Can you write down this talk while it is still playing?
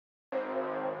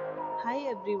Hi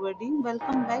everybody,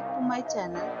 welcome back to my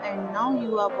channel and now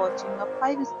you are watching a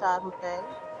 5-star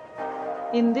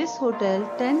hotel. In this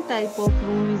hotel, 10 type of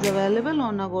room is available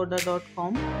on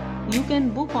agoda.com. You can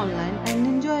book online and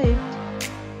enjoy it.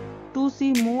 To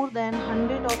see more than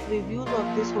 100 of reviews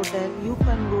of this hotel, you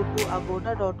can go to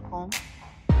agoda.com.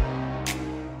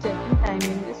 Check-in time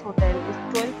in this hotel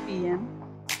is 12 p.m.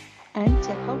 and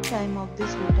check-out time of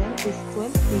this hotel is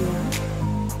 12 p.m.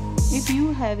 If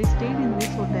you have stayed in this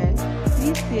hotel,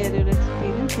 please share your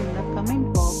experience in the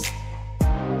comment box.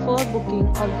 For booking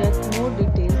or get more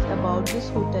details about this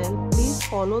hotel, please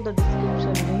follow the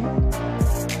description link.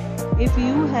 If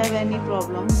you have any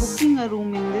problem booking a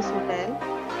room in this hotel,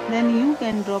 then you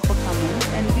can drop a comment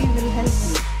and we will help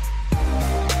you.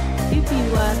 If you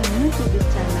are new to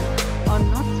this channel or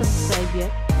not subscribed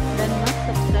yet, then must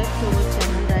subscribe to our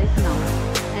channel right now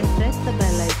and press the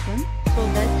bell icon so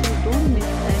that you don't miss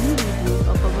any videos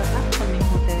of our upcoming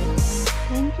hotel.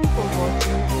 Thank you for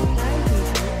watching. Try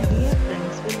video. Dear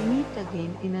friends, we'll meet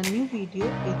again in a new video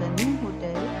with a new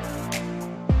hotel.